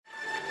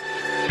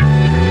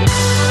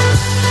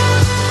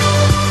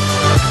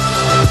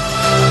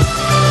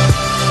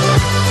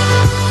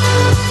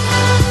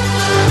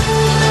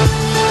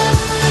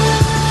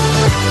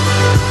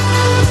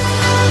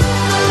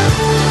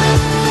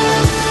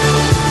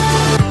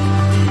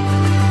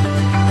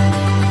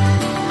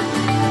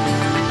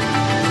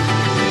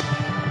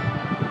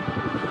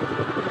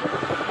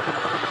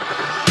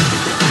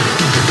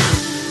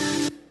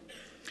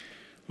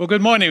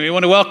Good morning. We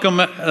want to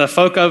welcome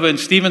folk over in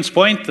Stevens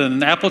Point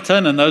and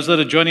Appleton and those that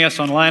are joining us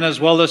online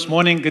as well this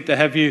morning. Good to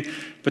have you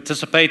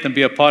participate and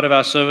be a part of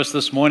our service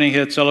this morning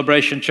here at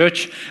Celebration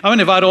Church. I want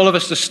to invite all of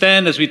us to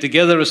stand as we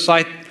together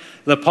recite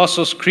the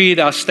Apostles' Creed,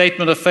 our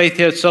statement of faith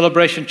here at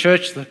Celebration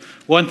Church, the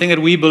one thing that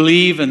we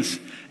believe in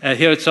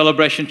here at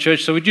Celebration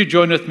Church. So would you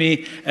join with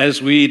me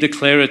as we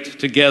declare it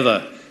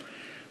together?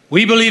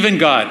 We believe in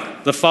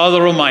God, the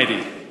Father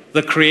Almighty,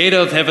 the creator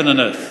of heaven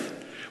and earth.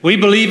 We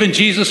believe in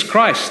Jesus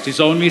Christ, his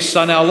only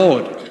Son, our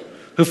Lord,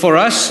 who for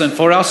us and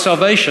for our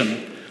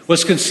salvation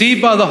was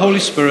conceived by the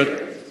Holy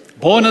Spirit,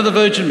 born of the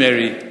Virgin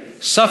Mary,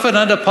 suffered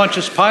under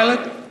Pontius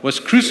Pilate, was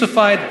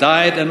crucified,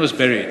 died, and was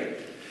buried.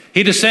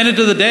 He descended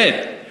to the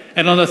dead,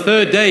 and on the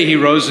third day he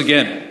rose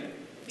again.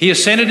 He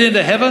ascended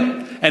into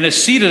heaven and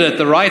is seated at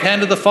the right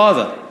hand of the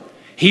Father.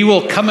 He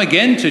will come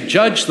again to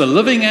judge the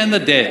living and the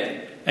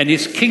dead, and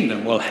his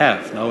kingdom will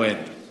have no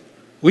end.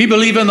 We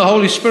believe in the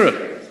Holy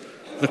Spirit,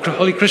 the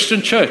Holy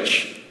Christian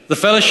Church, the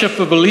fellowship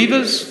of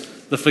believers,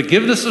 the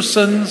forgiveness of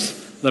sins,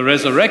 the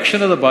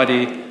resurrection of the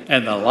body,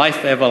 and the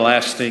life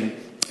everlasting.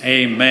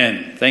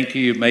 Amen. Thank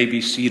you. You may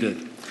be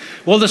seated.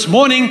 Well, this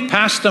morning,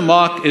 Pastor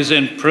Mark is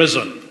in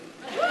prison.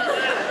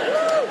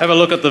 Have a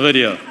look at the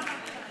video.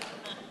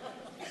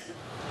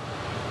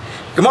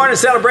 Good morning,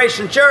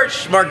 Celebration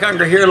Church. Mark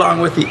Unger here along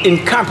with the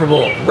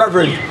incomparable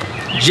Reverend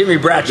Jimmy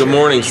Bratcher. Good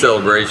morning,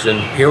 Celebration.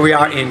 Here we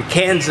are in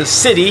Kansas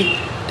City,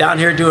 down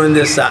here doing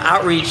this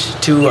outreach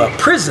to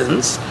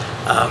prisons.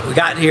 We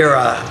got here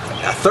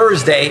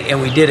Thursday, and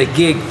we did a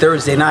gig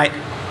Thursday night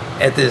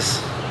at this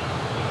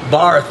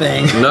bar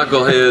thing.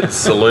 Knucklehead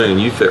Saloon.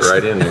 You fit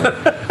right in there.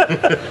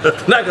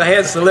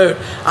 Knucklehead Saloon.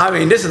 I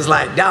mean, this is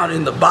like down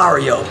in the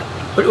barrio.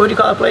 What do you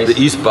call that place?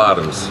 The East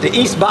Bottoms. The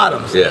East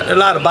Bottoms. Yeah. There are a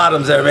lot of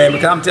bottoms there, man,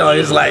 because I'm telling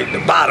you, it's like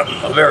the bottom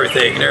of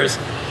everything. There's,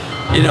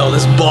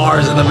 this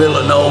bars in the middle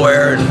of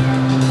nowhere,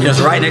 and,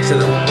 it's right next to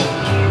the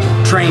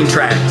train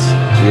tracks.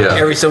 Yeah.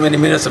 Every so many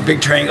minutes, a big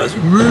train goes,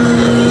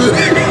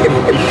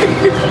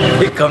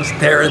 it comes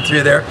tearing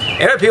through there.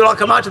 And other people all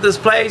come out to this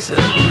place, and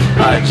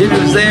Jimmy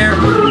was there,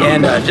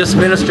 and just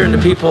ministering to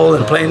people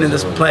and playing in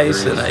this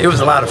place, and it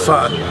was a lot of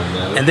fun.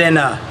 And then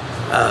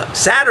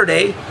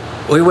Saturday,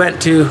 we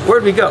went to,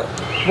 where'd we go?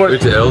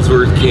 Went to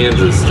Ellsworth,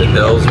 Kansas, to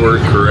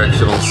Ellsworth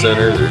Correctional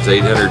Center. There's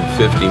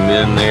 850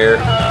 men there.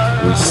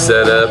 We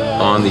set up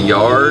on the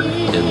yard,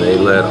 and they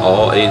let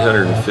all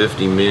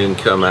 850 men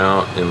come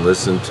out and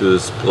listen to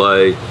us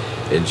play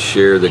and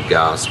share the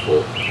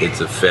gospel.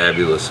 It's a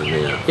fabulous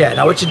event. Yeah,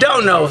 now what you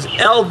don't know is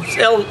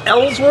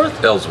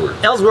Ellsworth?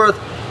 Ellsworth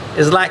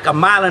is like a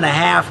mile and a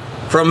half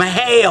from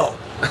hell.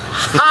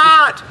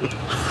 Hot!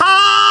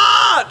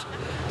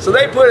 So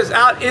they put us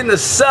out in the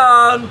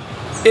sun,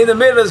 in the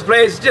middle of this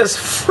place, just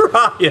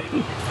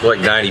frying. Like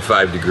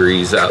 95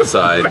 degrees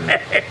outside. Man,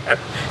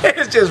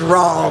 it's just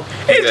wrong.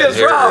 It's just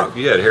wrong.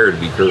 You had hair to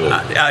be curly.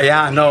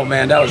 Yeah, I know,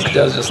 man. That was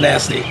just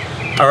nasty.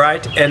 All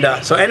right, and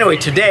so anyway,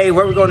 today,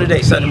 where are we going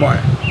today, Sunday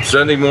morning?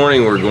 Sunday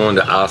morning, we're going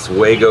to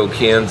Oswego,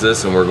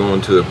 Kansas, and we're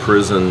going to a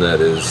prison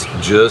that is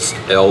just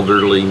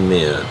elderly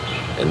men.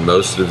 And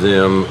most of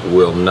them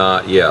will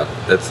not,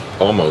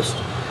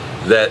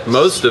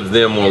 most of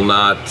them will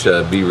not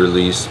be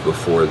released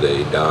before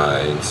they die,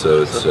 and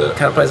so it's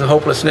kind of place of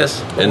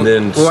hopelessness. And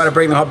then we want to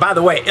bring them home. By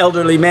the way,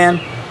 elderly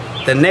men,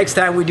 the next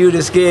time we do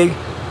this gig,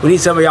 we need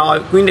some of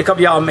y'all. We need a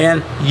couple of y'all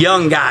men,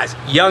 young guys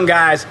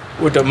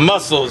with the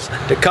muscles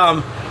to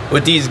come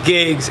with these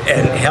gigs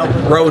and help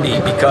Brody,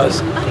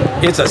 because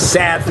it's a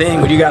sad thing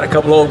when you got a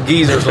couple old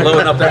geezers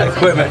loading up that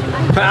equipment.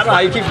 I don't know how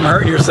you keep from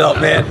hurting yourself,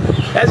 man.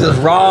 That's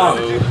just wrong.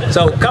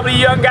 So a couple of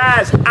young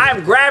guys,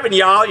 I'm grabbing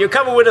y'all. You're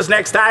coming with us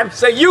next time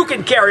so you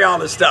can carry all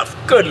this stuff.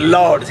 Good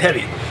Lord, it's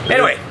heavy.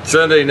 Anyway.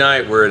 Sunday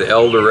night, we're at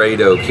El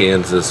Dorado,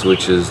 Kansas,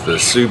 which is the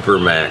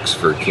Supermax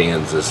for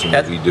Kansas. And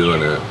we'll be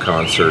doing a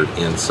concert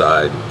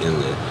inside in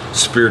the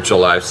Spiritual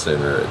Life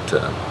Center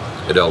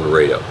at El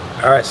Dorado.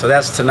 All right, so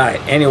that's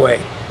tonight.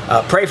 Anyway,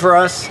 pray for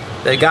us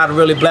that God will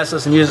really bless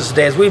us and use us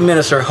today as we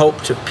minister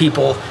hope to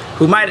people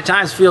who might at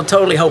times feel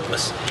totally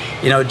hopeless.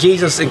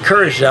 Jesus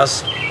encouraged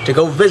us to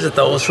go visit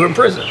those who are in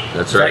prison.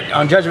 That's right.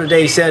 On Judgment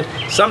Day, he said,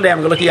 someday I'm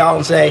going to look at y'all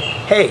and say,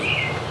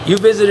 hey, you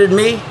visited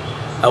me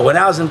when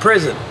I was in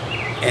prison.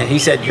 And he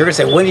said, you're going to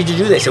say, when did you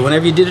do that? He said,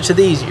 whenever you did it to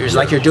these, it's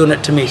like you're doing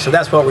it to me. So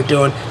that's what we're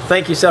doing.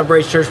 Thank you,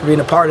 Celebration Church, for being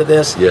a part of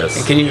this. Yes.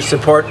 And continue to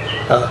support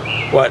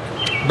what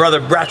Brother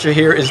Bratcher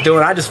here is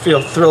doing. I just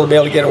feel thrilled to be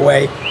able to get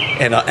away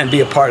and be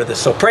a part of this.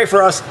 So pray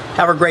for us.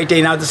 Have a great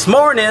day. Now, this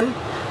morning,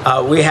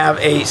 we have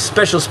a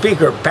special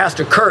speaker,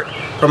 Pastor Kurt,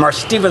 from our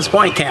Stevens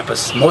Point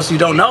campus. Most of you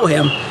don't know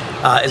him.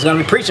 Is going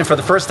to be preaching for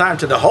the first time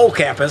to the whole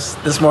campus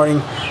this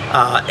morning.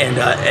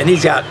 And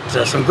he's got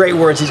some great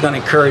words he's going to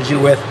encourage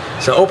you with.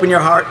 So open your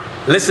heart.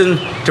 Listen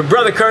to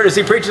Brother Kurt as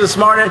he preaches this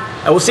morning.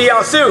 And we'll see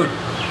y'all soon.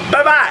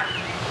 Bye-bye.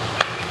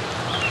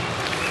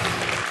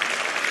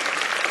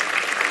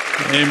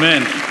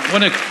 Amen. I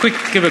want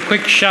to give a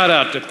quick shout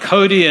out to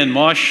Cody and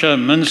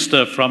Marsha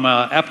Minster from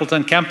our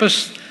Appleton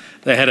campus.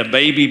 They had a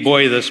baby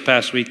boy this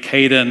past week,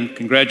 Caden.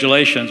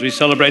 Congratulations. We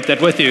celebrate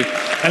that with you.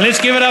 And let's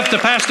give it up to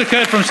Pastor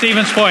Kurt from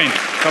Stevens Point.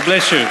 God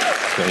bless you.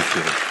 Thank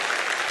you.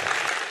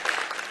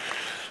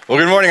 Well,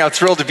 good morning. I'm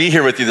thrilled to be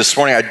here with you this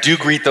morning. I do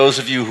greet those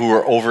of you who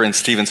are over in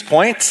Stevens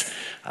Point.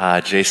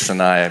 Jason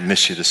and I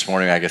miss you this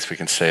morning. I guess we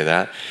can say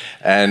that.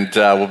 And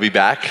we'll be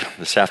back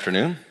this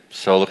afternoon.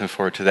 So looking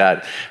forward to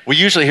that. We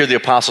usually hear the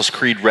Apostles'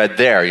 Creed read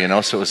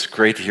there, so it was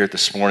great to hear it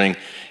this morning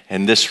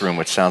in this room,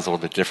 which sounds a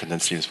little bit different than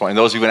Stevens Point. And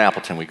those of you in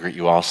Appleton, we greet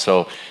you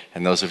also,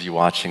 and those of you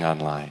watching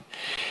online.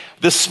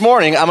 This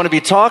morning, I'm going to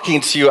be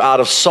talking to you out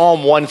of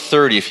Psalm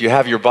 130. If you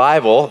have your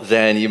Bible,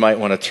 then you might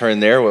want to turn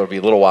there. It'll be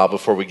a little while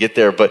before we get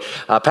there. But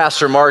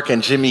Pastor Mark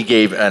and Jimmy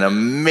gave an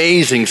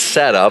amazing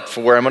setup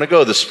for where I'm going to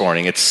go this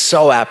morning. It's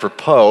so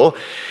apropos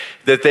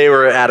that they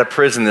were at a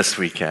prison this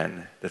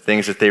weekend. The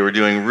things that they were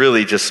doing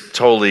really just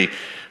totally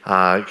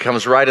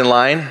comes right in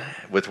line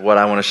with what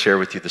I want to share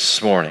with you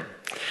this morning.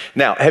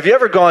 Now, have you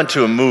ever gone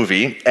to a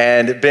movie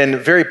and been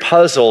very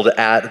puzzled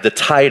at the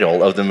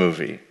title of the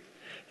movie?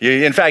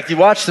 In fact, you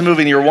watch the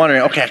movie and you're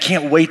wondering, okay, I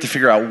can't wait to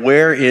figure out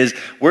where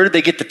did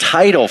they get the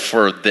title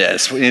for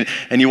this?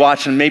 And you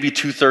watch and maybe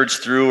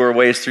 2/3 through or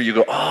ways through, you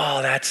go,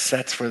 oh,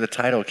 that's where the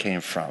title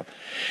came from.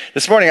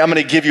 This morning, I'm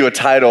going to give you a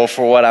title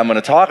for what I'm going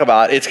to talk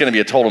about. It's going to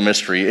be a total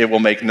mystery. It will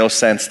make no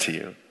sense to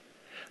you.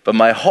 But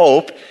my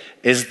hope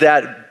is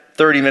that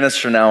 30 minutes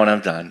from now when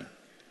I'm done,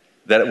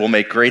 that it will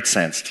make great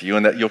sense to you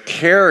and that you'll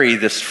carry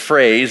this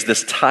phrase,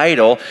 this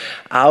title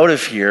out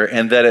of here,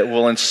 and that it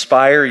will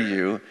inspire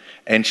you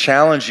and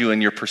challenge you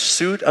in your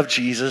pursuit of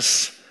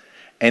Jesus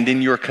and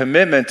in your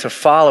commitment to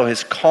follow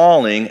his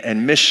calling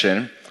and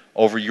mission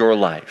over your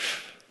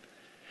life.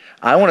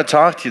 I want to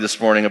talk to you this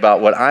morning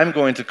about what I'm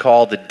going to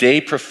call the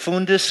De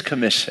Profundis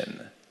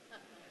Commission.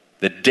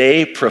 The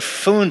De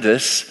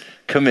Profundis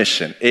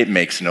Commission. It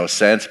makes no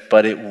sense,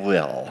 but it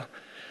will.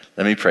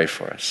 Let me pray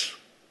for us.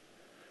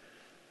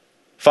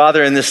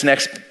 Father, in this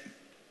next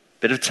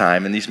bit of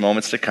time, in these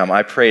moments to come,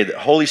 I pray that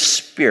Holy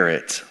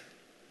Spirit,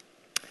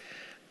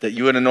 that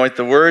you would anoint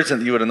the words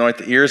and that you would anoint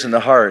the ears and the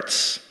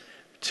hearts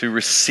to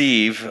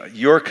receive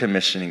your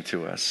commissioning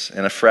to us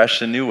in a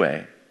fresh and new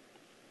way.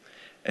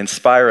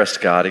 Inspire us,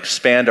 God.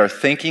 Expand our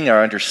thinking,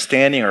 our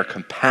understanding, our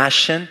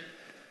compassion,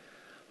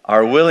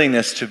 our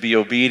willingness to be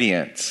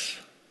obedient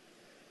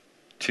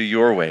to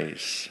your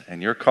ways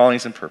and your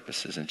callings and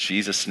purposes. In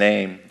Jesus'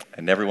 name,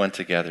 and everyone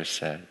together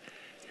said,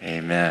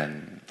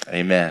 amen.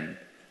 Amen.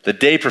 The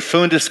De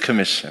Profundis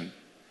Commission.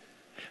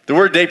 The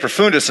word De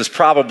Profundis is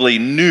probably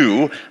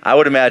new, I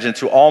would imagine,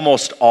 to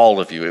almost all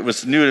of you. It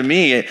was new to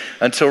me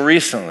until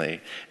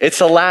recently.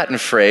 It's a Latin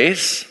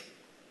phrase.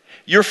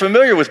 You're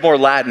familiar with more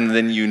Latin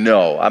than you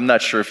know. I'm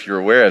not sure if you're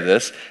aware of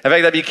this. In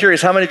fact, I'd be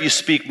curious, how many of you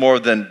speak more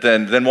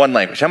than one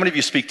language? How many of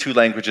you speak 2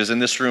 languages in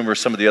this room or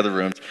some of the other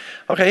rooms?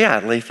 Okay,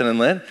 yeah, Lathan and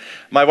Lynn.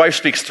 My wife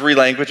speaks 3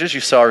 languages. You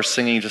saw her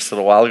singing just a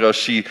little while ago.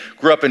 She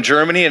grew up in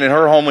Germany, and in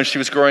her home when she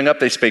was growing up,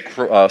 they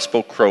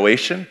spoke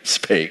Croatian.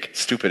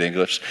 Stupid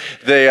English.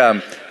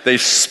 They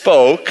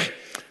spoke,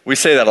 we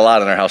say that a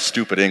lot in our house,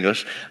 stupid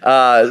English.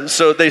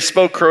 So they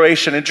spoke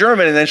Croatian and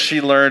German, and then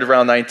she learned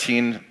around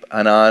 19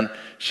 and on,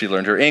 she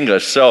learned her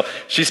English. So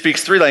she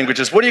speaks 3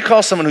 languages. What do you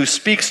call someone who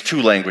speaks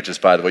 2 languages,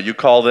 by the way? You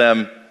call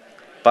them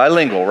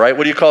bilingual, right?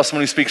 What do you call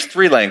someone who speaks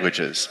 3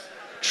 languages?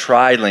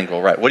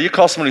 Trilingual, right? What do you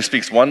call someone who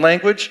speaks 1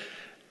 language?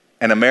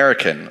 An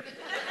American.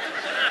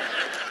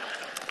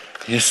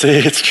 You see,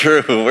 it's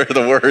true. We're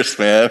the worst,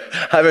 man.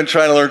 I've been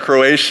trying to learn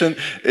Croatian.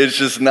 It's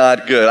just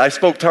not good. I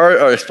spoke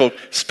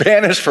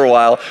Spanish for a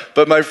while,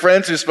 but my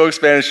friends who spoke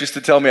Spanish used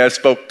to tell me I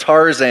spoke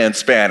Tarzan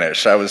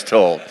Spanish, I was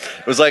told.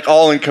 It was like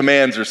all in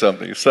commands or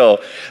something.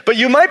 But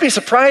you might be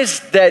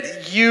surprised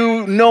that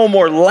you know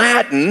more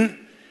Latin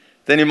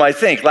than you might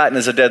think. Latin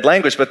is a dead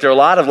language, but there are a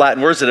lot of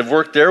Latin words that have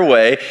worked their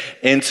way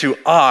into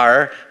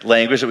our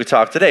language that we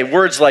talk today.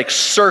 Words like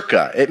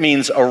circa, it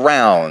means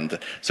around.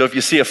 So if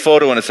you see a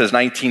photo and it says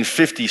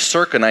 1950,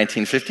 circa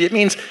 1950, it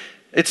means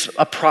it's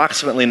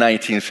approximately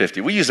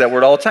 1950. We use that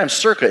word all the time,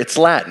 circa, it's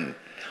Latin.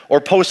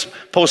 Or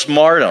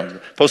postmortem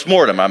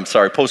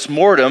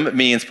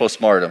means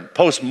postmortem.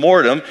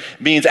 Postmortem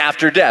means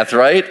after death,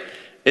 right?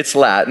 It's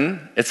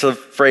Latin. It's a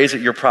phrase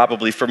that you're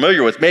probably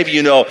familiar with. Maybe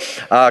you know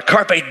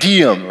carpe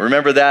diem.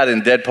 Remember that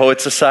in Dead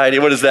Poets Society?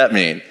 What does that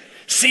mean?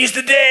 Seize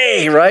the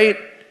day, right?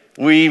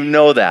 We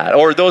know that.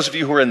 Or those of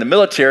you who are in the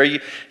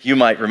military, you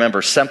might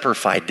remember semper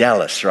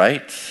fidelis,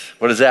 right?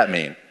 What does that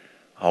mean?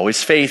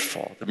 Always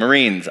faithful. The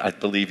Marines, I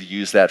believe,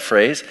 use that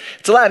phrase.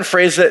 It's a Latin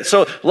phrase.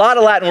 So a lot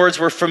of Latin words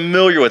we're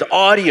familiar with.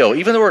 Audio,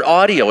 even the word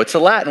audio, it's a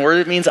Latin word.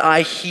 It means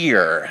I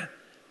hear.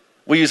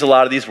 We use a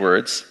lot of these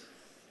words.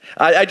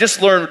 I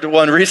just learned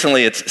one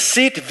recently. It's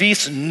sit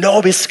vis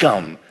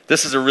nobiscum.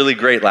 This is a really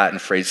great Latin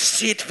phrase.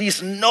 Sit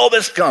vis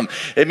nobiscum.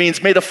 It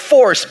means may the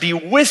force be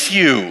with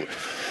you.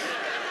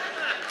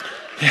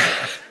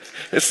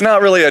 It's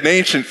not really an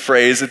ancient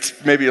phrase.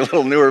 It's maybe a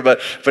little newer,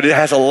 but it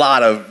has a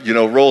lot of,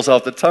 rolls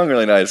off the tongue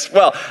really nice.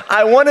 Well,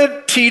 I want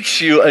to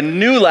teach you a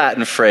new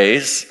Latin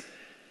phrase,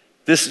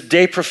 this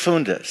de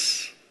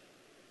profundis.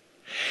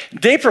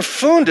 De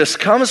profundis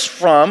comes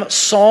from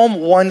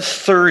Psalm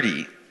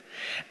 130.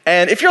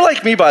 And if you're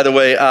like me, by the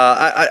way,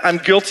 I'm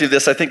guilty of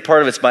this. I think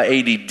part of it's my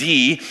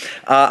ADD.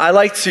 I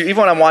like to, even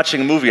when I'm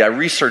watching a movie, I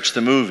research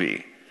the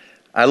movie.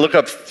 I look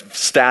up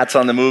stats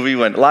on the movie.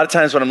 A lot of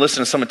times when I'm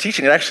listening to someone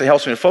teaching, it actually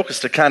helps me to focus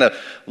to kind of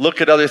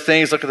look at other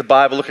things, look at the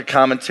Bible, look at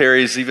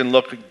commentaries, even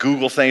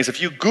Google things.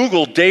 If you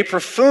Google De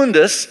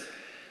Profundis,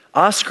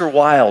 Oscar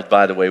Wilde,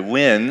 by the way,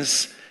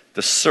 wins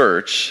the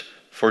search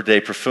for De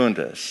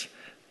Profundis.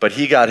 But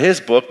he got his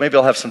book. Maybe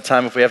I'll have some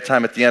time. If we have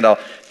time at the end, I'll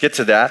get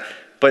to that.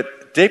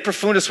 But De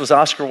Profundis was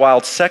Oscar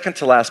Wilde's second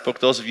to last book.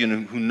 Those of you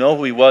who know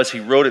who he was, he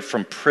wrote it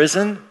from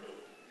prison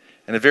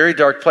in a very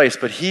dark place.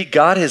 But he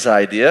got his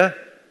idea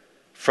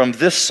from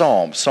this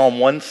psalm, Psalm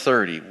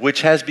 130,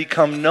 which has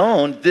become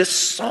known. This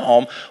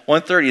Psalm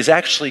 130 is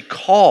actually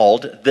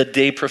called the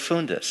De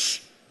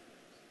Profundis.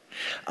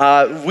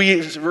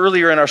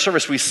 Earlier in our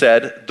service, we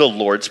said the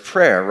Lord's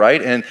Prayer,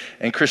 right? And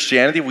in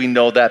Christianity, we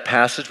know that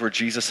passage where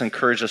Jesus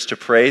encouraged us to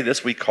pray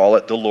this. We call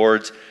it the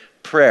Lord's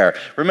Prayer.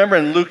 Remember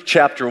in Luke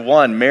chapter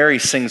 1, Mary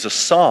sings a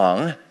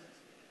song,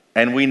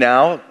 and we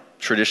now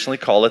traditionally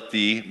call it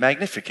the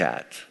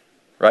Magnificat,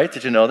 right?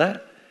 Did you know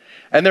that?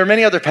 And there are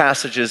many other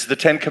passages, the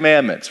Ten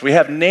Commandments. We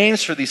have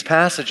names for these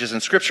passages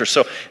in Scripture.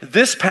 So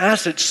this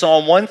passage,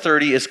 Psalm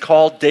 130, is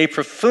called De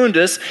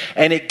Profundis,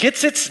 and it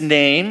gets its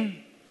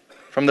name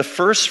from the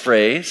first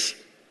phrase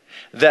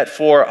that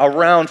for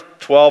around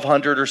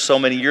 1,200 or so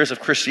many years of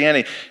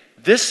Christianity,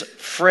 this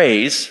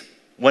phrase,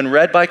 when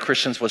read by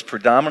Christians, was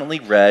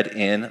predominantly read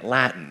in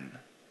Latin.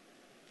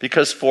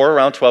 Because for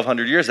around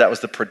 1,200 years, that was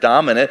the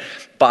predominant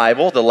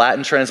Bible. The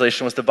Latin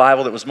translation was the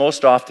Bible that was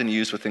most often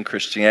used within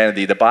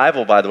Christianity. The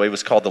Bible, by the way,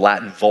 was called the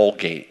Latin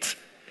Vulgate.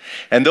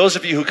 And those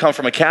of you who come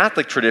from a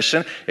Catholic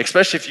tradition,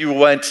 especially if you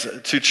went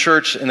to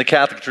church in the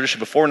Catholic tradition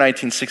before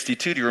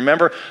 1962, do you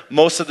remember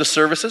most of the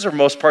services or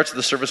most parts of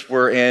the service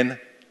were in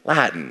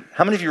Latin?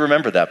 How many of you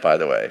remember that, by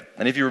the way?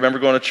 Any of you remember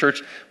going to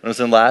church when it was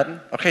in Latin?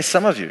 Okay,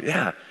 some of you,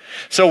 yeah.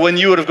 So when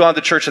you would have gone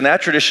to church in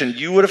that tradition,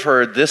 you would have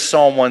heard this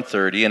Psalm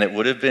 130, and it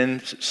would have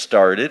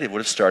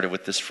started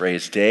with this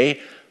phrase, De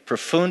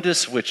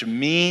Profundis, which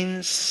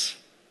means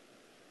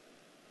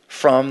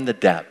from the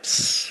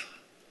depths,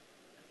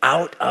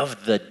 out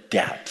of the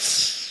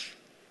depths.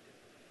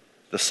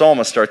 The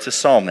psalmist starts his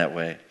psalm that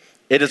way.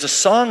 It is a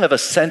song of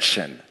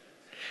ascension.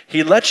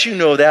 He lets you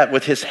know that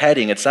with his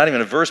heading. It's not even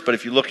a verse, but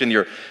if you look in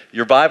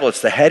your Bible,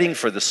 it's the heading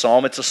for the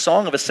psalm. It's a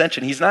song of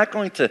ascension. He's not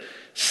going to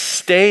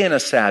stay in a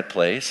sad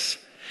place,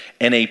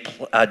 in a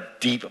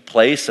deep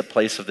place, a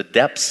place of the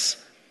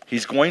depths.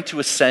 He's going to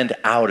ascend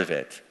out of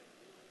it.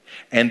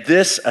 And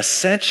this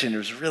ascension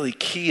is really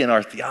key in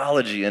our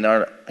theology and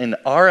in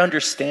our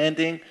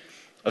understanding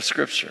of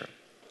Scripture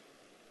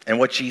and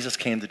what Jesus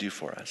came to do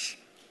for us.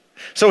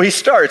 So he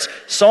starts,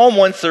 Psalm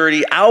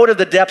 130, out of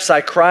the depths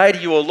I cry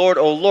to you, O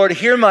Lord,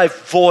 hear my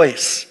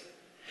voice.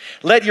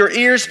 Let your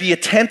ears be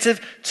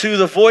attentive to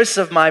the voice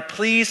of my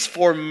pleas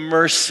for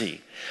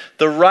mercy.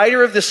 The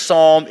writer of this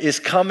psalm is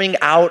coming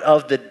out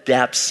of the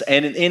depths.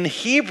 And in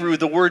Hebrew,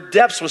 the word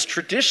depths was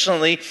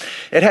traditionally,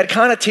 it had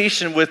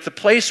connotation with the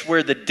place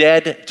where the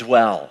dead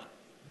dwell.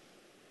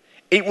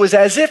 It was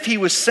as if he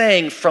was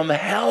saying, from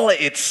hell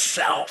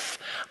itself,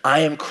 I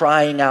am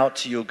crying out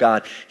to you,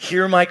 God.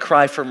 Hear my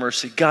cry for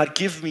mercy. God,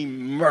 give me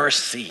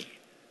mercy.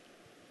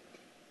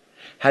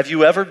 Have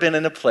you ever been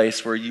in a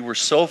place where you were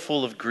so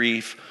full of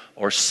grief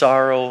or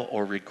sorrow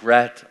or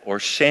regret or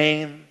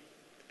shame,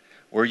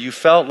 where you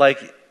felt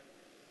like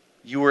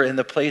you were in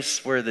the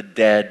place where the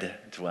dead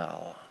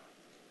dwell?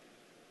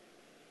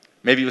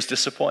 Maybe it was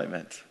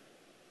disappointment.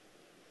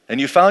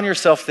 And you found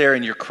yourself there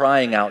and you're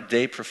crying out,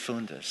 De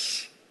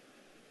Profundis.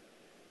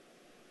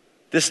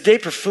 This De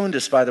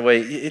Profundis, by the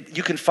way,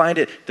 you can find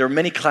it. There are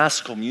many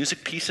classical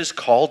music pieces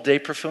called De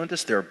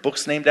Profundis. There are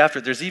books named after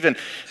it. There's even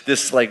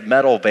this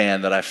metal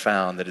band that I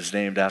found that is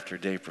named after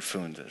De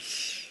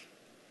Profundis.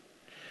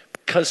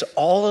 Because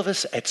all of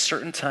us at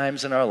certain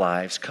times in our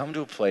lives come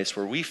to a place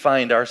where we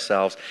find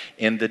ourselves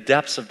in the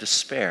depths of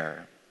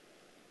despair.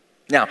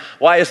 Now,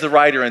 why is the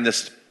writer in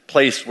this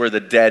place where the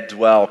dead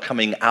dwell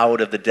coming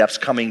out of the depths,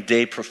 coming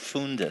De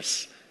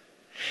Profundis?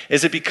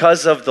 Is it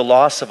because of the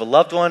loss of a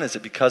loved one? Is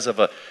it because of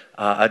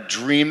a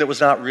dream that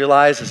was not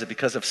realized? Is it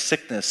because of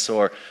sickness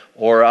or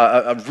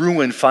a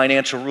ruin,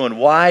 financial ruin?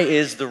 Why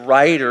is the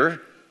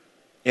writer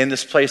in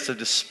this place of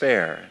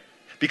despair?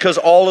 Because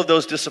all of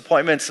those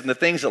disappointments and the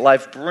things that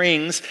life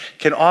brings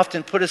can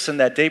often put us in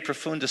that De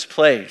Profundis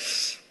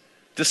place.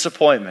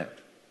 Disappointment,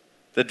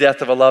 the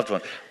death of a loved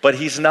one. But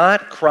he's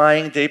not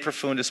crying De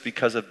Profundis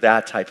because of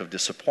that type of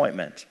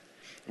disappointment.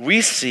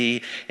 We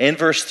see in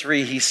verse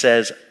 3, he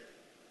says,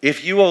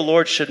 if you, O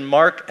Lord, should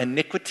mark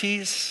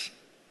iniquities,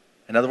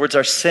 in other words,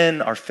 our sin,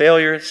 our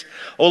failures,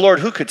 O Lord,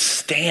 who could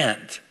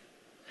stand?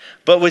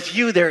 But with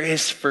you there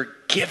is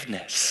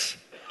forgiveness,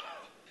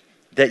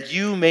 that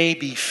you may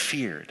be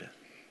feared.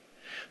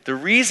 The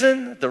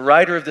reason the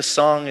writer of this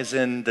song is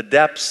in the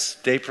depths,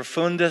 De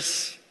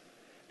Profundis,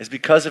 is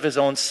because of his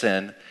own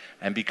sin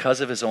and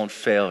because of his own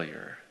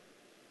failure.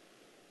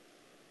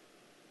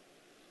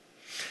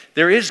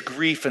 There is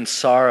grief and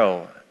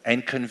sorrow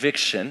and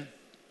conviction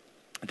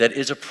that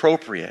is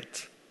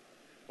appropriate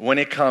when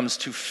it comes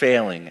to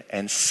failing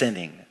and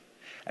sinning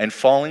and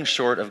falling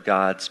short of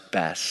God's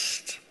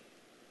best.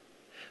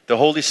 The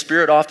Holy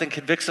Spirit often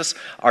convicts us.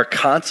 Our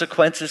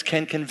consequences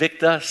can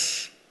convict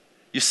us.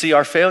 You see,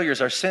 our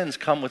failures, our sins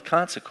come with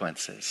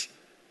consequences.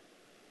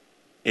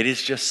 It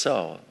is just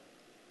so.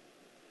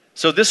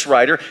 So this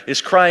writer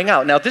is crying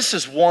out. Now, this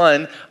is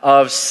one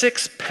of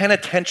 6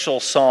 penitential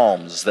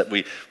psalms that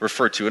we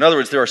refer to. In other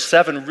words, there are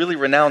 7 really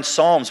renowned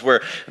psalms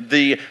where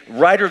the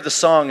writer of the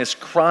song is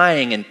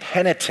crying in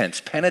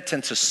penitence.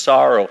 Penitence is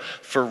sorrow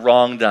for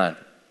wrong done.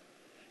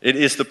 It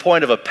is the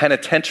point of a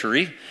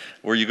penitentiary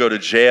where you go to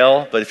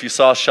jail. But if you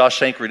saw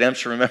Shawshank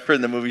Redemption, remember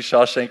in the movie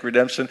Shawshank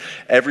Redemption,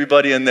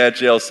 everybody in that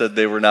jail said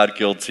they were not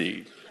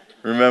guilty.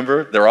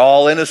 Remember? They're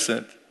all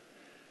innocent.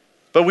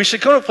 But we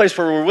should come to a place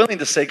where we're willing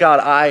to say,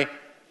 God, I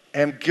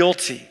am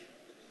guilty.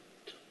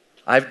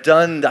 I've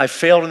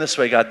failed in this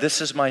way, God. This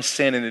is my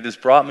sin, and it has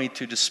brought me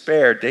to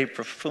despair, de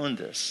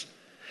profundis.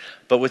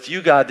 But with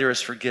you, God, there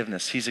is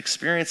forgiveness. He's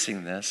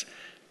experiencing this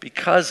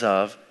because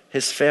of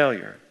his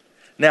failure.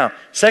 Now,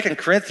 2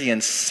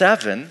 Corinthians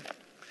 7,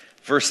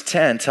 verse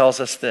 10 tells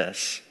us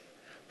this.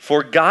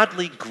 For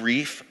godly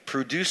grief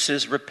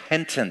produces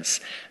repentance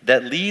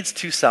that leads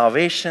to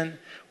salvation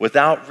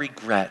without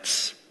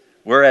regrets,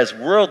 whereas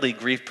worldly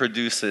grief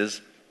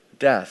produces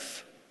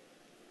death.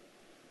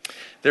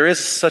 There is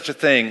such a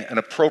thing, an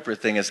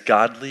appropriate thing, as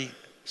godly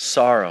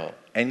sorrow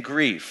and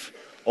grief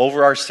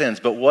over our sins.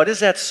 But what does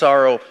that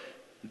sorrow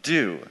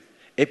do?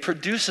 It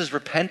produces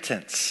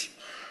repentance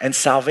and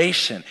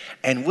salvation.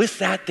 And with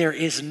that, there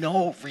is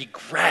no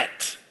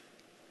regret.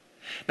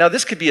 Now,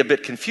 this could be a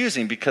bit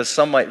confusing because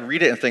some might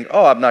read it and think,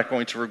 oh, I'm not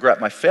going to regret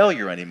my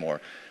failure anymore.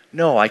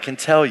 No, I can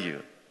tell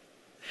you.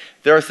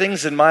 There are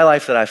things in my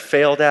life that I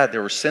failed at.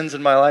 There were sins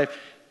in my life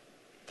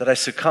that I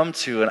succumbed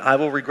to, and I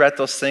will regret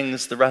those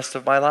things the rest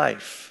of my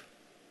life.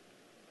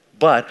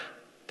 But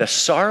the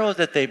sorrow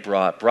that they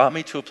brought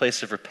me to a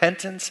place of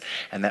repentance,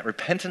 and that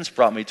repentance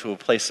brought me to a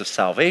place of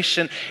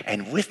salvation,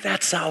 and with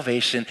that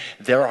salvation,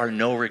 there are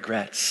no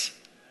regrets.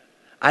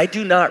 I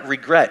do not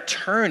regret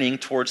turning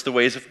towards the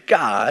ways of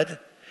God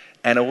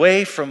and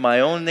away from my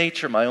own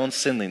nature, my own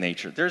sinly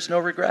nature. There's no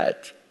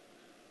regret.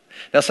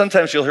 Now,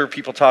 sometimes you'll hear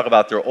people talk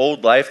about their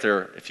old life,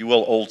 their, if you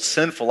will, old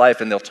sinful life,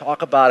 and they'll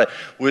talk about it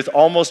with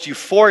almost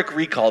euphoric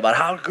recall about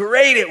how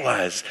great it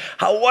was,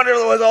 how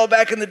wonderful it was all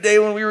back in the day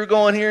when we were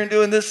going here and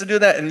doing this and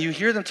doing that. And you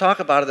hear them talk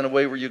about it in a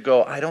way where you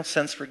go, I don't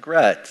sense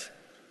regret.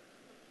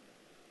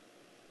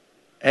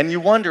 And you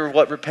wonder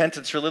what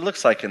repentance really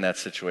looks like in that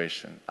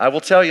situation. I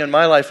will tell you in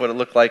my life what it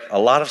looked like: a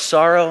lot of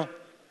sorrow,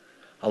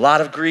 a lot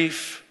of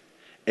grief.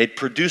 It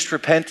produced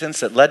repentance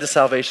that led to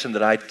salvation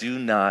that I do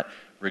not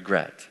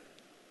regret.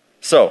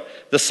 So,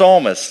 the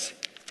psalmist,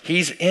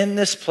 he's in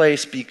this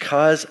place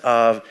because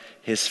of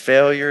his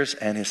failures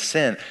and his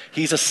sin.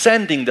 He's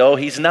ascending, though.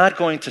 He's not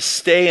going to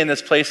stay in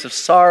this place of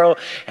sorrow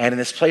and in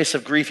this place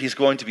of grief. He's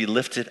going to be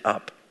lifted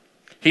up.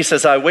 He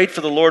says, I wait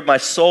for the Lord, my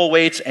soul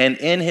waits, and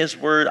in his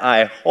word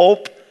I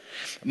hope.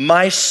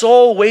 My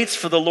soul waits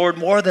for the Lord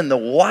more than the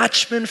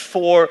watchman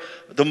for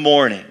the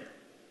morning.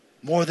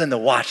 More than the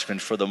watchman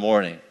for the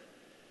morning.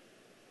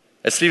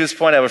 At Stevens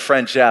Point, I have a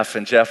friend, Jeff,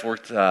 and Jeff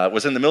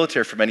was in the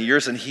military for many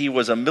years, and he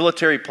was a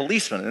military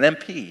policeman, an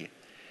MP.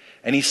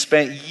 And he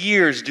spent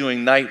years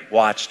doing night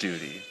watch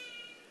duty.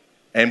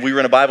 And we were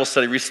in a Bible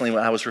study recently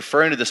when I was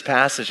referring to this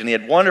passage, and he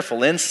had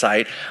wonderful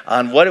insight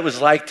on what it was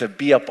like to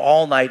be up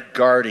all night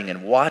guarding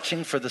and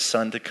watching for the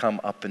sun to come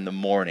up in the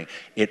morning.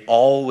 It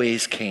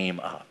always came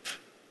up.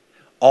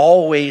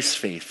 Always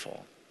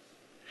faithful.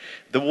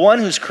 The one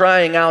who's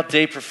crying out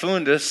de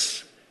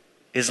profundis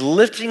is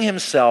lifting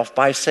himself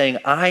by saying,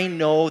 I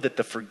know that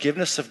the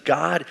forgiveness of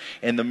God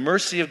and the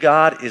mercy of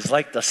God is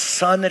like the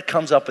sun that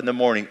comes up in the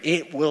morning.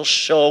 It will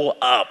show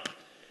up.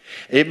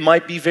 It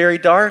might be very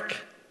dark.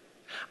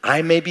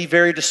 I may be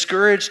very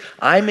discouraged.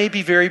 I may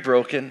be very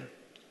broken.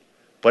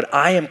 But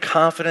I am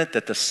confident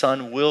that the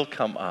sun will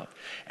come up.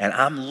 And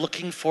I'm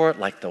looking for it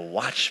like the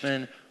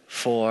watchman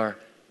for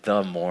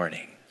the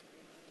morning.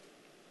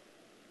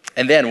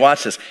 And then,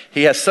 watch this,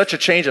 he has such a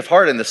change of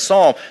heart in the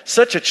psalm,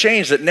 such a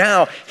change that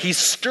now he's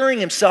stirring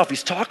himself.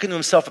 He's talking to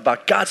himself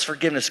about God's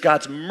forgiveness,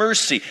 God's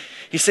mercy.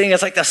 He's saying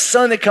it's like the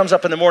sun that comes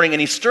up in the morning, and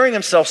he's stirring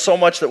himself so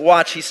much that,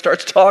 watch, he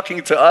starts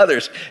talking to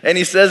others. And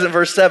he says in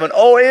verse 7,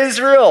 O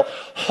Israel,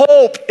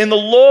 hope in the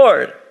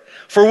Lord.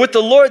 For with the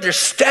Lord there's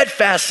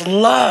steadfast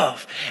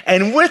love,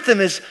 and with him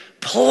is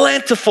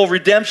plentiful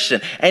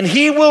redemption. And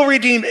he will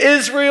redeem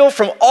Israel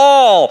from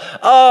all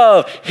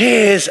of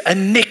his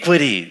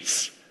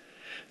iniquities.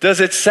 Does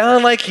it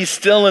sound like he's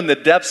still in the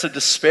depths of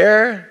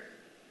despair?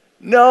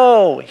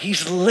 No,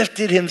 he's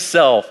lifted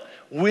himself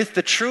with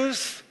the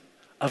truth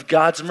of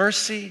God's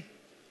mercy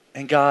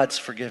and God's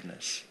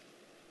forgiveness.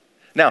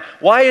 Now,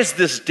 why is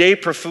this De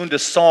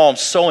Profundis Psalm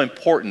so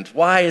important?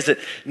 Why is it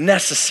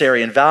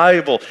necessary and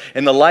valuable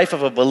in the life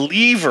of a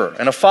believer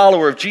and a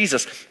follower of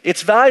Jesus?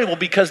 It's valuable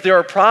because there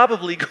are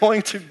probably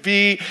going to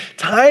be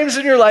times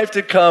in your life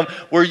to come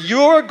where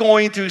you're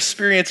going to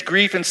experience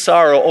grief and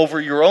sorrow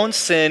over your own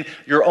sin,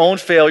 your own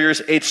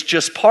failures. It's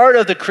just part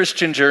of the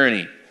Christian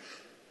journey.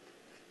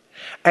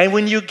 And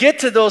when you get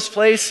to those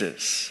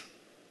places,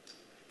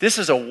 this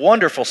is a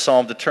wonderful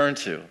psalm to turn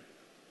to.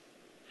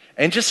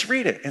 And just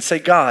read it and say,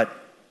 God,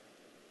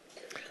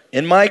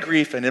 in my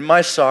grief and in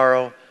my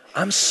sorrow,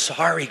 I'm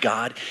sorry,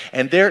 God.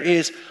 And there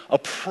is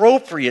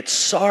appropriate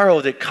sorrow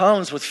that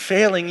comes with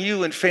failing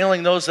you and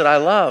failing those that I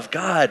love,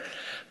 God.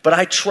 But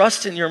I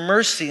trust in your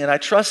mercy and I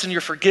trust in your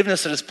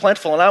forgiveness that is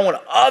plentiful, and I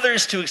want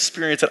others to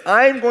experience it.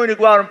 I'm going to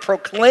go out and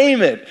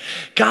proclaim it.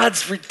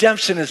 God's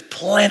redemption is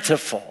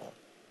plentiful.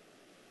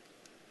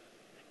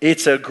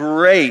 It's a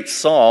great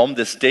psalm,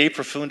 this De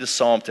Profundis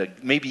Psalm, to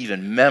maybe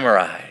even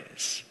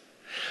memorize.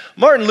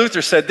 Martin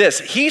Luther said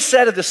this. He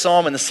said of the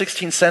psalm in the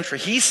 16th century,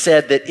 he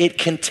said that it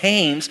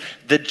contains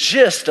the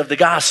gist of the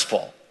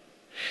gospel.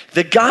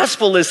 The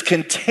gospel is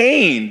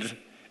contained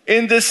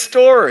in this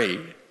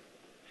story.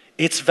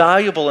 It's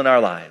valuable in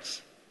our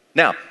lives.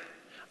 Now,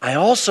 I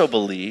also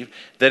believe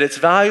that it's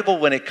valuable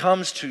when it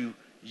comes to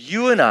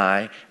you and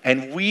I,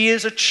 and we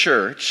as a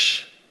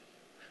church,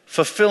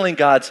 fulfilling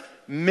God's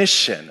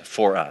mission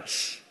for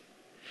us.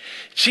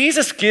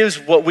 Jesus gives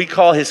what we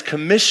call his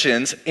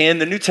commissions in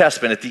the New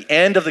Testament at the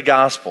end of the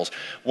Gospels.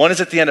 One is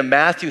at the end of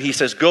Matthew. He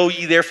says, go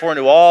ye therefore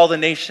into all the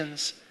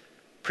nations,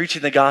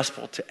 preaching the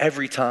gospel to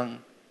every tongue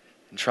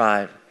and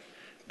tribe.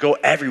 Go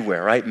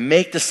everywhere, right?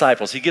 Make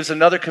disciples. He gives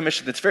another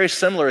commission that's very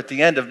similar at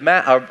the end of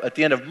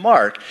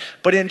Mark.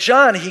 But in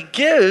John, he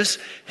gives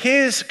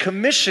his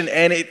commission,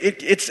 and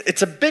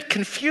it's a bit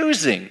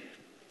confusing.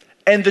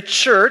 And the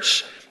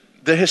church,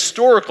 the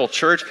historical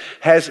church,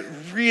 has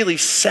really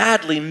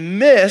sadly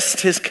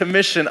missed his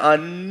commission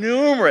on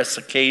numerous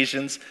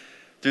occasions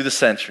through the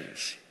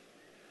centuries.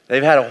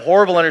 They've had a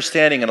horrible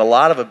understanding, and a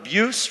lot of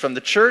abuse from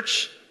the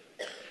church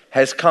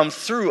has come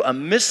through a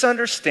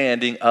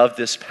misunderstanding of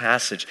this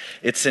passage.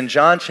 It's in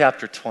John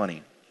chapter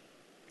 20.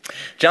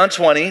 John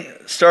 20,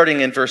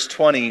 starting in verse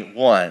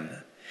 21.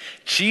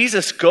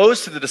 Jesus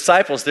goes to the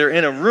disciples. They're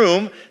in a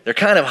room. They're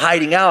kind of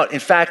hiding out. In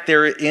fact,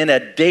 they're in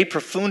a De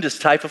Profundis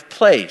type of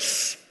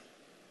place.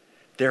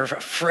 They're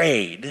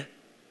afraid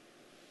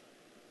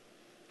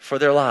for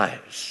their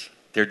lives.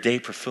 They're De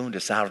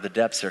Profundis, out of the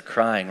depths. They're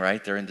crying,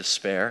 right? They're in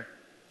despair.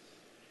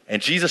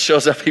 And Jesus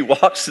shows up. He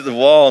walks to the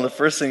wall, and the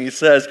first thing he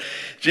says,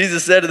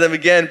 Jesus said to them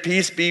again,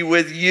 peace be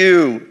with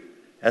you.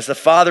 As the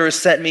Father has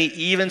sent me,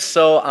 even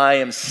so I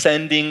am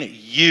sending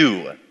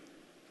you.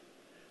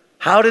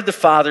 How did the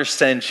Father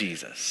send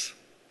Jesus?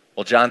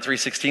 Well, John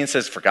 3:16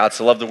 says, for God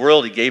so loved the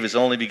world, he gave his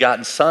only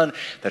begotten Son,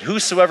 that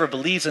whosoever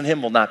believes in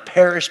him will not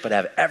perish, but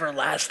have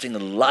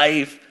everlasting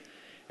life.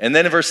 And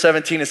then in verse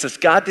 17 it says,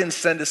 God didn't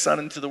send his Son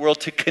into the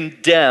world to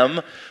condemn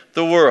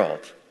the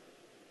world.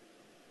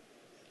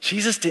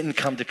 Jesus didn't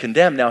come to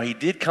condemn. Now, he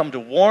did come to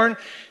warn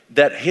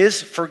that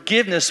his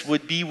forgiveness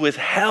would be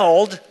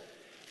withheld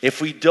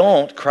if we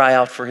don't cry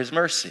out for his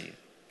mercy.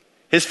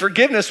 His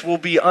forgiveness will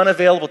be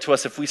unavailable to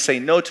us if we say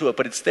no to it,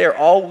 but it's there.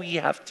 All we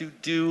have to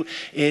do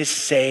is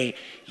say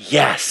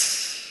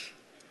yes.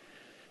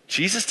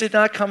 Jesus did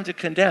not come to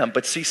condemn,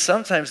 but see,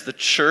 sometimes the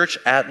church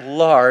at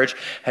large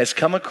has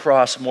come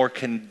across more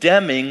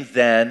condemning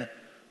than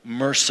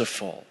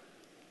merciful.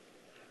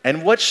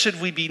 And what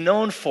should we be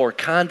known for?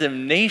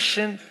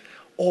 Condemnation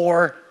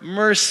or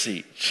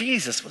mercy?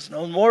 Jesus was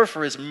known more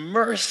for his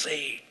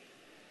mercy.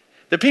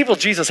 The people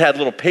Jesus had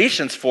little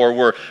patience for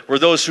were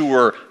those who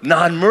were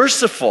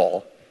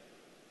non-merciful.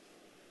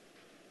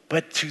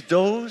 But to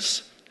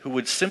those who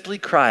would simply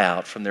cry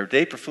out from their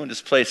De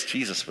Profundis place,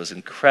 Jesus was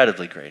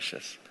incredibly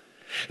gracious.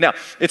 Now,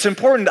 it's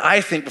important,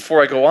 I think,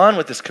 before I go on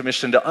with this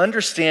commission, to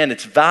understand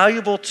it's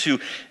valuable to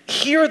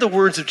hear the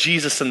words of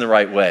Jesus in the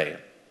right way.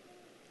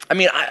 I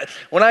mean,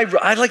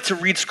 I like to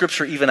read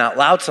scripture even out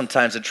loud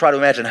sometimes and try to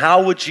imagine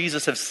how would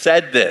Jesus have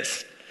said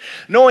this?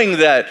 Knowing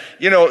that,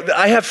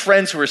 I have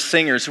friends who are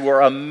singers who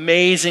are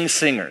amazing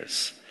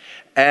singers.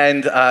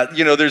 And,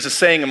 there's a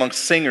saying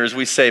amongst singers,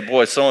 we say,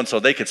 boy, so-and-so,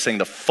 they could sing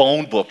the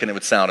phone book and it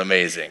would sound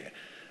amazing,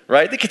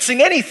 right? They could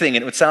sing anything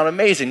and it would sound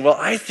amazing. Well,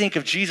 I think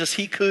of Jesus,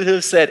 he could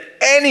have said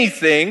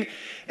anything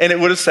and it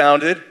would have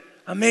sounded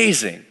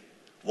amazing.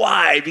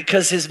 Why?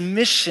 Because his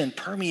mission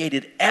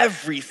permeated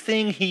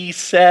everything he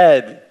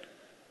said.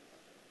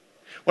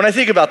 When I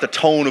think about the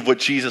tone of what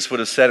Jesus would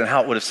have said and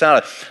how it would have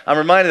sounded, I'm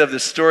reminded of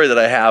this story that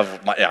I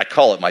have. I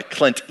call it my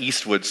Clint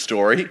Eastwood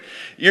story.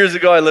 Years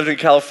ago, I lived in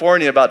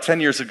California, about 10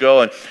 years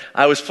ago, and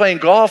I was playing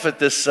golf at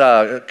this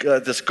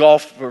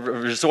golf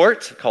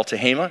resort called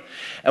Tehama.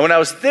 And when I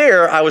was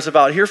there, I was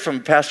about here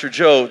from Pastor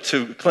Joe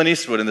to Clint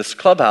Eastwood in this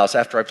clubhouse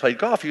after I played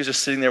golf. He was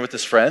just sitting there with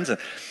his friends, and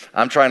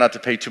I'm trying not to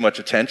pay too much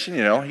attention.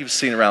 He was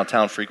seen around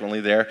town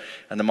frequently there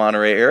in the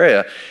Monterey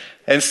area.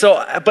 And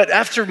so, but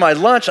after my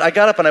lunch, I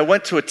got up and I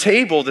went to a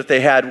table that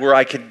they had where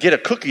I could get a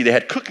cookie. They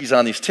had cookies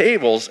on these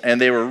tables, and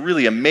they were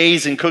really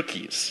amazing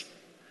cookies.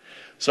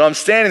 So I'm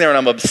standing there and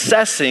I'm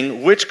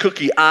obsessing which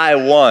cookie I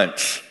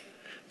want,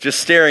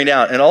 just staring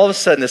out. And all of a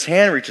sudden, this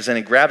hand reaches in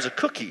and grabs a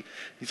cookie.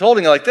 He's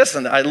holding it like this,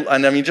 and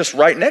I mean, just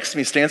right next to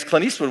me stands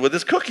Clint Eastwood with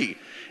his cookie.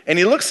 And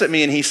he looks at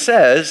me and he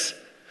says,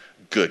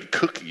 "Good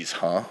cookies,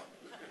 huh?"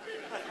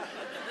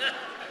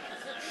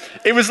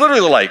 It was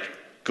literally like,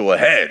 "Go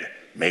ahead,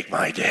 make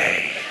my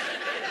day."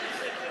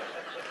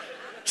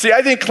 See,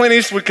 I think Clint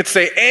Eastwood could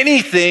say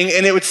anything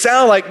and it would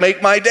sound like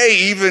 "make my day,"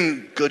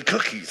 even "good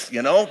cookies,"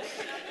 you know?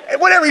 And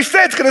whatever he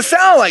said, it's going to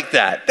sound like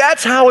that.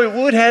 That's how it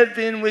would have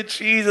been with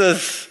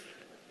Jesus.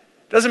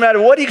 Doesn't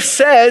matter what he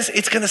says,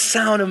 it's going to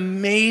sound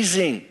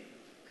amazing.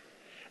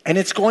 And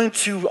it's going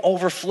to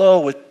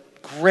overflow with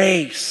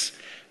grace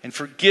and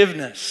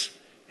forgiveness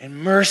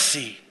and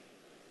mercy.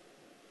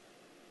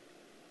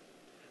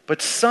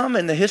 But some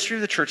in the history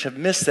of the church have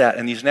missed that,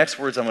 and these next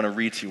words I'm going to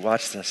read to you.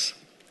 Watch this.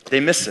 They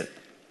miss it.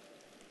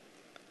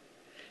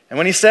 And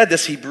when he said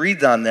this, he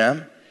breathed on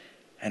them,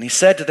 and he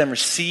said to them,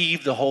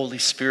 "Receive the Holy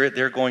Spirit."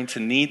 They're going to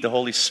need the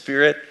Holy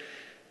Spirit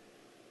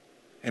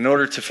in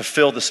order to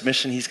fulfill this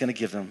mission he's going to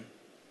give them.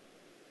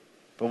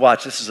 But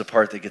watch, this is a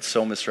part that gets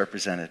so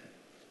misrepresented.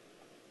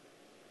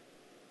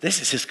 This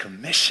is his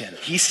commission.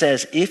 He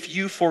says, if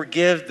you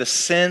forgive the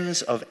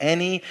sins of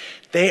any,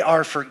 they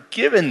are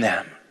forgiven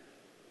them.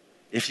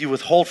 If you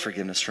withhold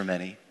forgiveness from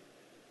any,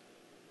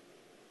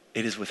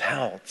 it is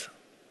withheld.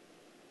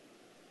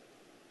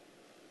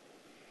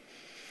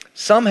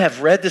 Some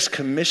have read this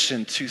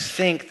commission to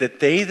think that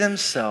they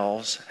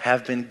themselves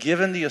have been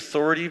given the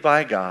authority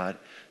by God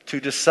to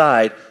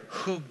decide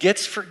who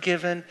gets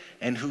forgiven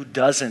and who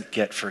doesn't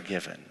get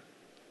forgiven.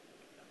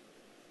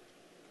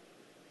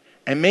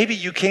 And maybe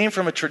you came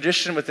from a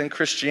tradition within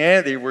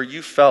Christianity where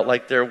you felt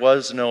like there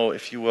was no,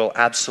 if you will,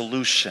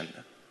 absolution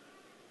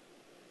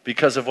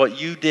because of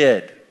what you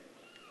did,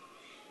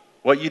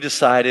 what you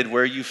decided,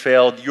 where you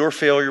failed. Your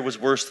failure was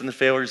worse than the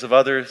failures of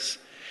others.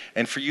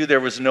 And for you, there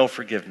was no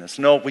forgiveness.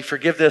 No, we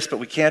forgive this, but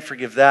we can't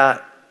forgive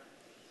that.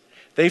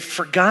 They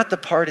forgot the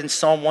part in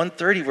Psalm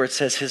 130 where it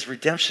says his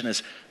redemption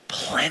is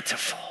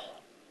plentiful.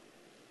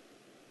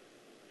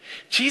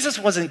 Jesus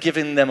wasn't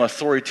giving them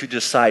authority to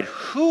decide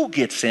who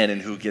gets in and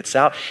who gets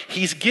out.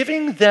 He's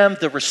giving them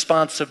the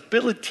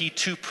responsibility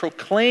to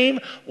proclaim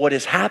what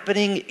is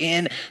happening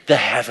in the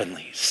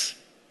heavenlies.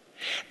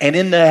 And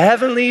in the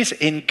heavenlies,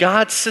 in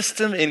God's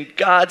system, in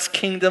God's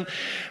kingdom,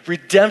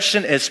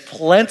 redemption is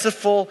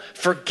plentiful.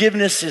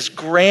 Forgiveness is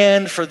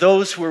grand for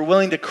those who are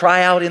willing to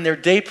cry out in their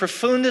de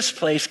profundis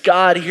place,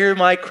 "God, hear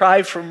my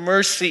cry for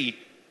mercy."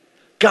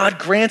 God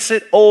grants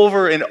it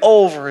over and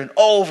over and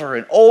over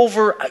and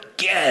over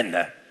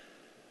again.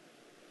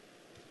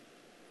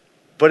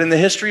 But in the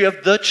history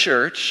of the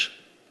church,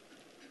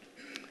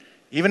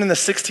 even in the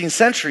 16th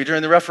century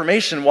during the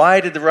Reformation, why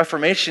did the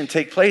Reformation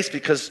take place?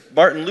 Because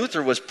Martin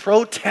Luther was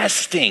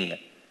protesting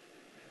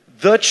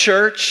the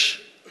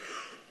church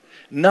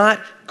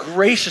not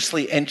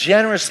graciously and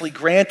generously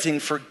granting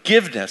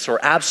forgiveness or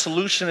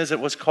absolution as it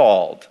was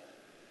called.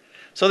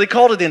 So they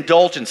called it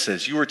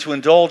indulgences. You were to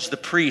indulge the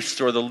priests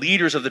or the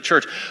leaders of the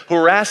church who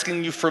were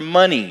asking you for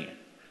money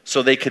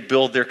so they could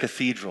build their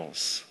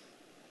cathedrals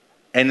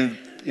and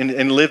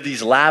live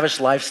these lavish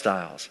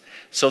lifestyles.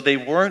 So they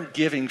weren't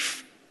giving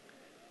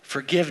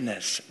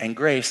forgiveness and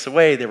grace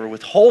away. They were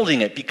withholding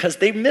it because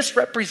they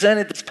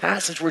misrepresented this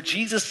passage where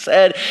Jesus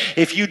said,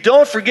 if you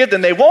don't forgive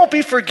them, they won't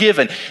be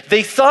forgiven.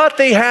 They thought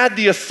they had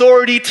the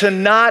authority to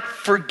not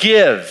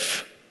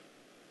forgive.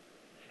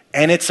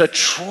 And it's a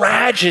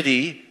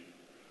tragedy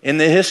in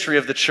the history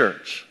of the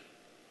church.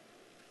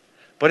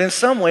 But in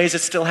some ways,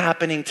 it's still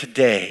happening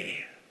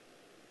today.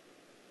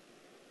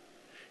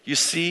 You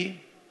see,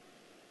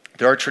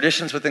 there are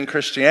traditions within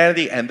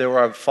Christianity and there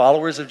are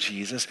followers of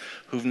Jesus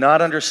who've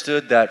not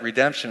understood that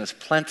redemption is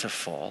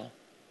plentiful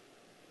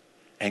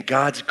and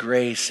God's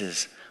grace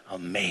is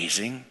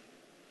amazing.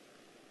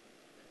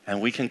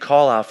 And we can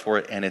call out for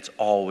it and it's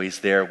always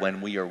there when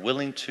we are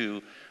willing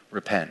to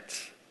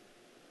repent.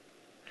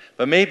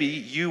 But maybe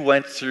you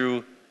went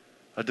through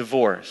a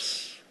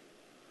divorce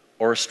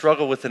or a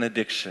struggle with an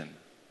addiction,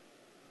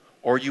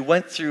 or you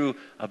went through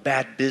a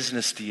bad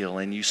business deal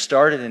and you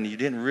started and you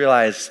didn't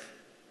realize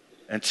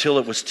until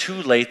it was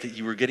too late that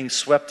you were getting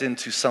swept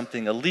into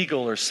something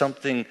illegal or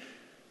something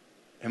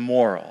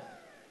immoral.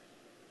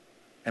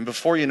 And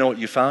before you know it,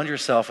 you found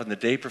yourself in the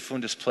de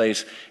profundis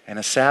place, and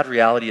a sad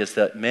reality is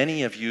that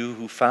many of you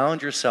who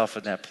found yourself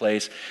in that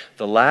place,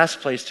 the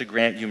last place to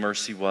grant you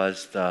mercy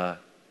was the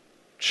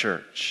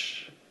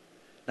church.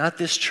 Not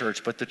this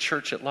church, but the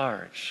church at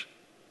large.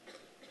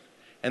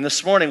 And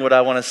this morning, what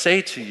I want to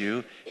say to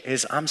you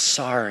is, I'm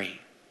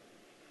sorry.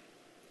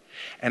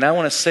 And I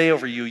want to say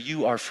over you,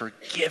 you are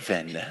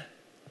forgiven.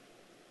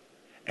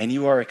 And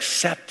you are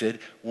accepted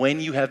when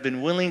you have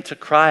been willing to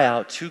cry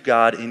out to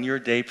God in your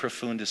de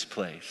profundis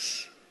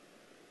place.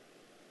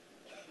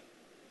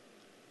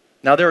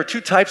 Now, there are two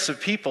types of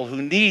people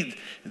who need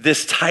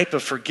this type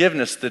of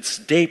forgiveness, that's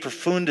de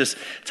profundis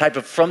type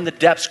of from the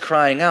depths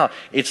crying out.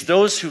 It's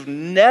those who've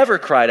never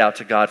cried out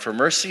to God for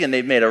mercy and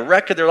they've made a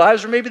wreck of their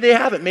lives, or maybe they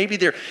haven't. Maybe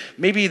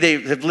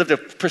they have lived a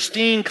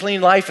pristine, clean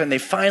life and they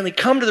finally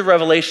come to the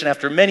revelation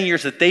after many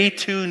years that they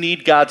too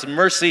need God's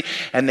mercy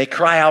and they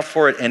cry out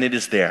for it and it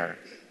is there.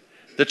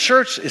 The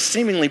church is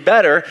seemingly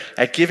better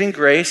at giving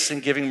grace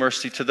and giving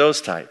mercy to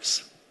those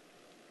types.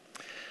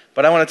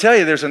 But I want to tell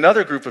you, there's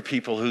another group of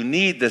people who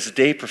need this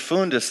de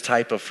profundis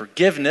type of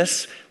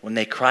forgiveness when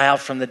they cry out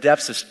from the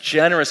depths. It's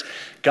generous.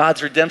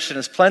 God's redemption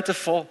is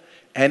plentiful,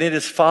 and it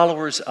is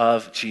followers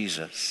of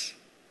Jesus.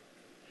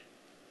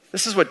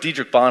 This is what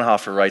Dietrich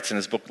Bonhoeffer writes in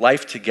his book,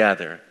 Life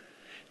Together.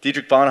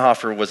 Dietrich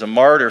Bonhoeffer was a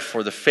martyr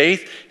for the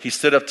faith. He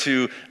stood up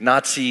to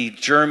Nazi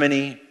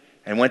Germany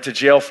and went to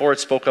jail for it,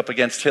 spoke up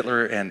against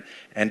Hitler,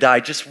 and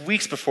died just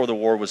weeks before the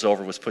war was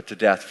over, was put to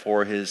death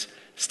for his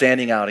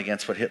standing out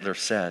against what Hitler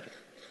said.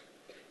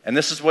 And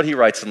this is what he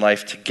writes in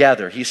Life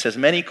Together. He says,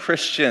 he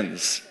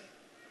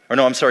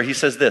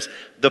says this: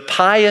 the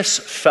pious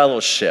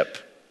fellowship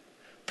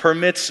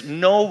permits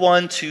no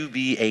one to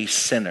be a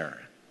sinner.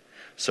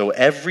 So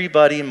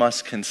everybody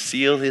must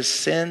conceal his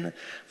sin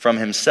from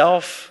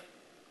himself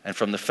and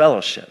from the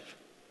fellowship.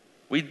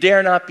 We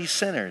dare not be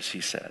sinners,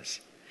 he says.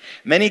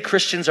 Many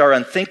Christians are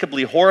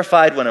unthinkably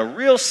horrified when a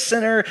real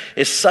sinner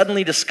is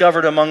suddenly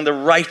discovered among the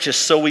righteous,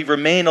 so we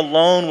remain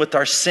alone with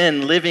our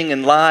sin, living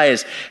in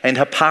lies and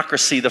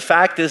hypocrisy. The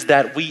fact is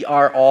that we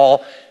are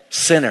all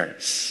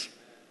sinners.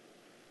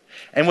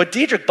 And what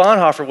Dietrich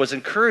Bonhoeffer was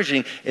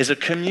encouraging is a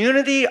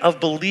community of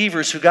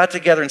believers who got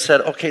together and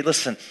said, okay,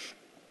 listen,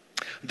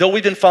 though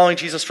we've been following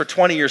Jesus for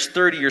 20 years,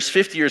 30 years,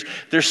 50 years,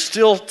 there's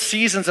still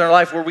seasons in our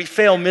life where we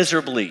fail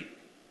miserably.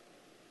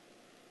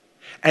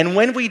 And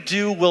when we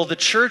do, will the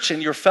church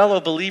and your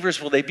fellow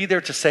believers, will they be there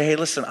to say, hey,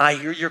 listen, I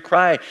hear your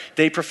cry,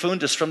 de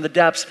profundis, from the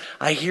depths.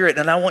 I hear it,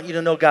 and I want you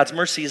to know God's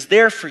mercy is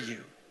there for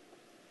you.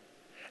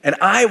 And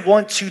I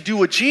want to do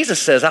what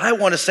Jesus says. I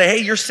want to say, hey,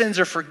 your sins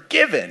are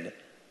forgiven.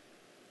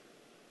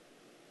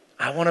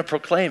 I want to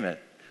proclaim it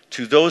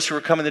to those who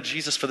are coming to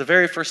Jesus for the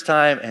very first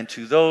time and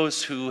to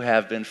those who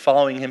have been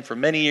following him for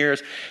many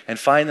years and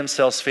find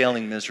themselves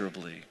failing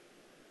miserably.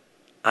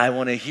 I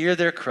want to hear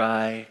their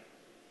cry,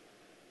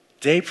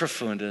 de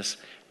profundis,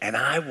 and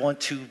I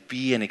want to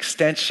be an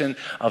extension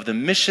of the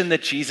mission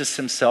that Jesus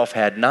himself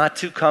had, not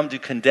to come to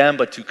condemn,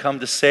 but to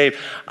come to save.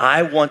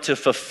 I want to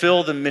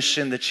fulfill the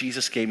mission that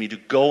Jesus gave me, to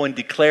go and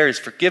declare his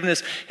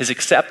forgiveness, his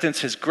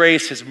acceptance, his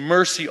grace, his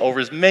mercy over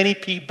as many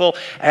people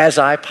as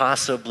I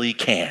possibly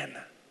can.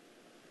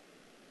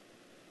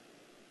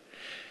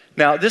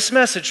 Now, this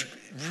message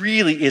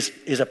really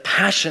is a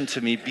passion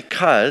to me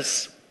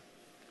because,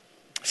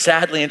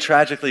 sadly and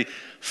tragically,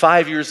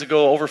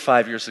 over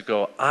 5 years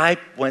ago, I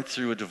went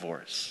through a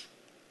divorce.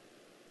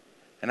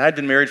 And I'd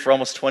been married for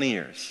almost 20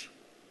 years.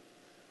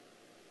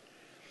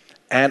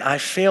 And I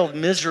failed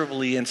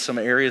miserably in some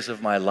areas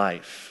of my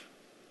life.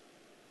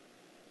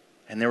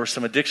 And there were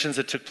some addictions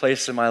that took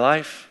place in my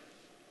life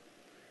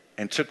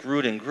and took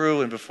root and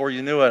grew. And before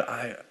you knew it,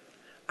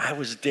 I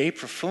was de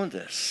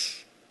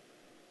profundis.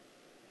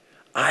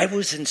 I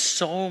was in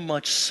so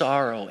much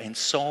sorrow and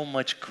so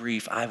much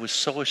grief. I was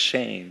so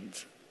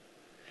ashamed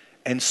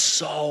and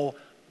so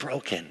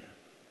broken.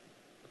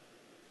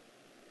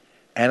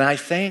 And I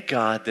thank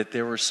God that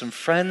there were some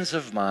friends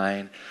of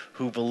mine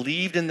who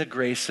believed in the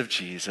grace of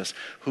Jesus,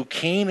 who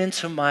came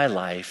into my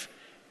life,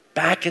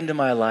 back into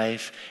my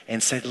life,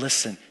 and said,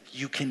 listen,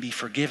 you can be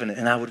forgiven.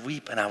 And I would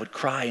weep and I would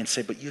cry and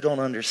say, but you don't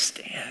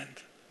understand.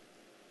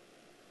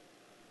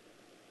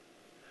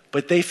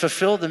 But they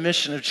fulfilled the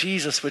mission of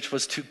Jesus, which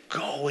was to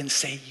go and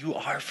say, you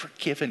are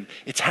forgiven.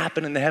 It's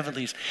happened in the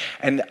heavenlies.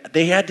 And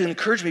they had to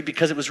encourage me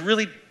because it was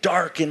really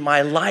dark in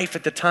my life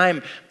at the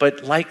time.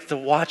 But like the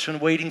watchman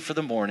waiting for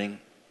the morning,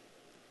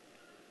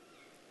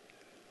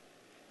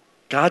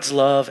 God's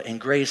love and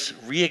grace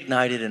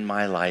reignited in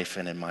my life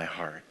and in my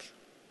heart.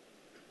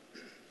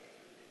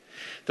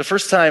 The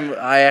first time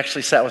I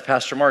actually sat with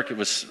Pastor Mark, it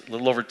was a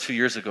little over 2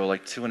 years ago,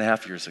 like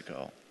 2.5 years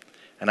ago.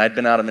 And I'd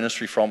been out of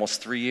ministry for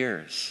almost 3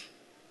 years.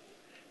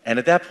 And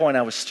at that point,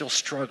 I was still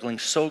struggling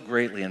so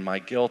greatly in my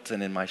guilt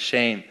and in my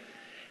shame.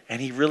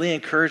 And he really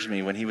encouraged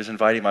me when he was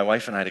inviting my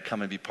wife and I to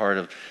come and be part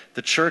of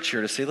the church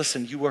here to say,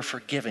 listen, you are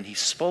forgiven. He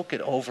spoke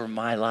it over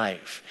my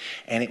life.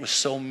 And it was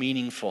so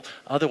meaningful.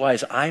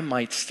 Otherwise, I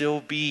might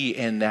still be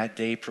in that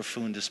de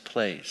profundis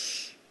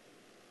place.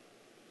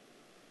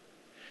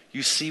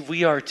 You see,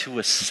 we are to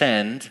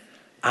ascend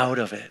out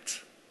of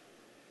it.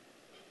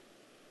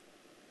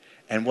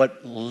 And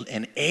what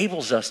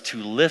enables us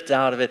to lift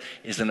out of it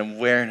is an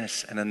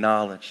awareness and a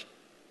knowledge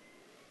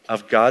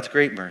of God's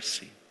great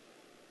mercy.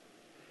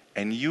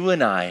 And you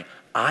and I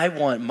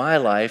want my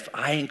life,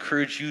 I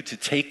encourage you to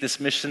take this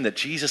mission that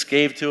Jesus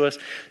gave to us,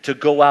 to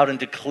go out and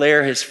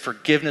declare his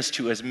forgiveness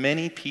to as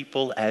many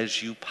people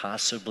as you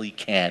possibly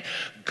can.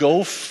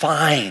 Go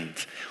find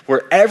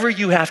wherever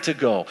you have to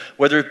go,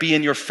 whether it be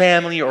in your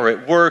family or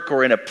at work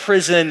or in a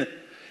prison,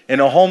 in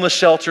a homeless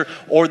shelter,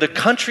 or the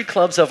country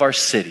clubs of our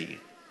city.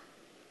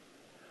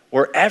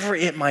 Wherever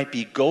it might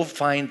be, go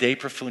find De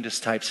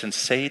Profundis types and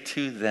say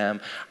to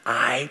them,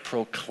 I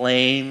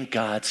proclaim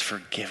God's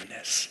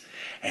forgiveness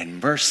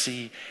and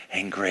mercy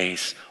and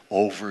grace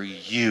over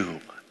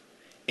you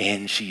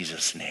in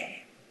Jesus' name.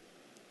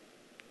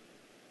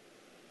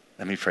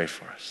 Let me pray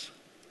for us.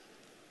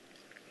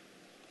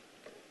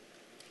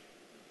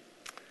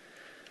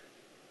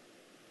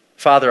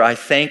 Father, I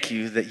thank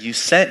you that you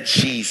sent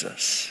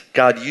Jesus.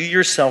 God, you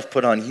yourself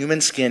put on human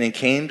skin and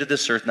came to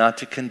this earth not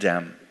to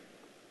condemn,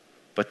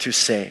 but to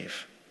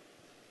save.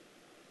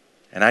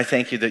 And I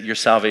thank you that your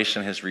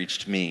salvation has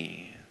reached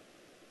me.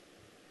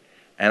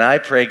 And I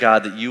pray,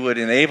 God, that you would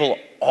enable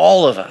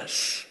all of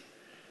us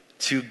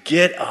to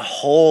get a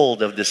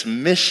hold of this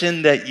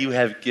mission that you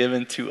have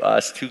given to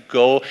us to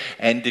go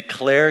and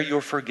declare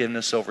your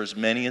forgiveness over as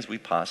many as we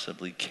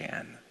possibly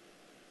can.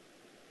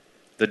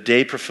 The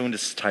De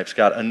Profundis types,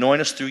 God,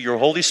 anoint us through your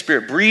Holy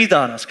Spirit. Breathe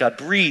on us, God.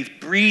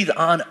 Breathe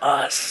on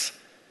us.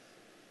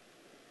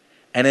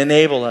 And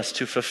enable us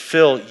to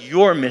fulfill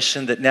your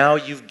mission that now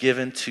you've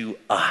given to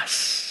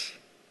us.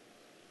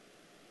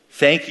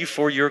 Thank you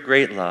for your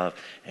great love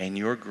and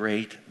your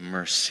great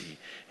mercy.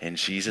 In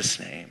Jesus'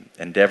 name.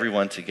 And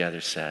everyone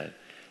together said,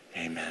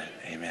 amen,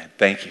 amen.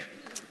 Thank you.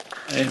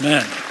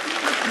 Amen.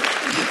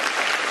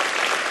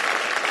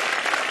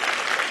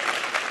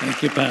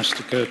 Thank you,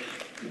 Pastor Kurt.